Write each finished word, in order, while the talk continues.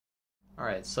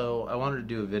Alright, so I wanted to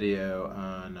do a video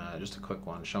on just a quick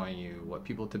one showing you what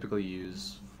people typically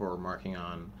use for marking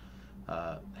on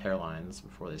hairlines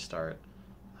before they start.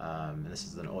 And this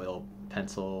is an oil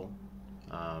pencil,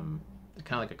 kind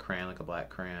of like a crayon, like a black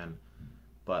crayon,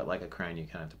 but like a crayon you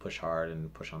kind of have to push hard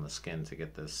and push on the skin to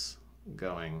get this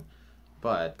going.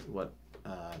 But what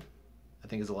I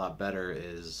think is a lot better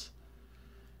is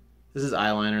this is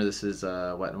eyeliner. This is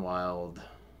Wet n Wild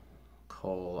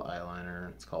kohl eyeliner.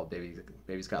 It's called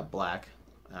Baby's Got Black,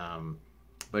 but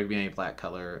it could be any black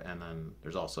color, and then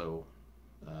there's also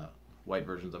white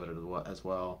versions of it as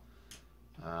well.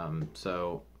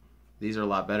 So these are a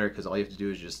lot better because all you have to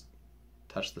do is just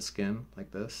touch the skin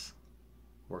like this.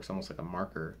 Works almost like a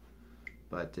marker,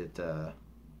 but it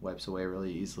wipes away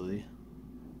really easily.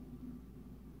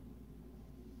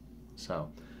 So,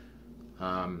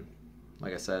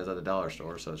 like I said, it's at the dollar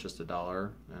store, so it's just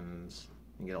 $1, and you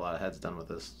can get a lot of heads done with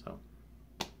this. So,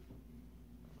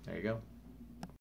 there you go.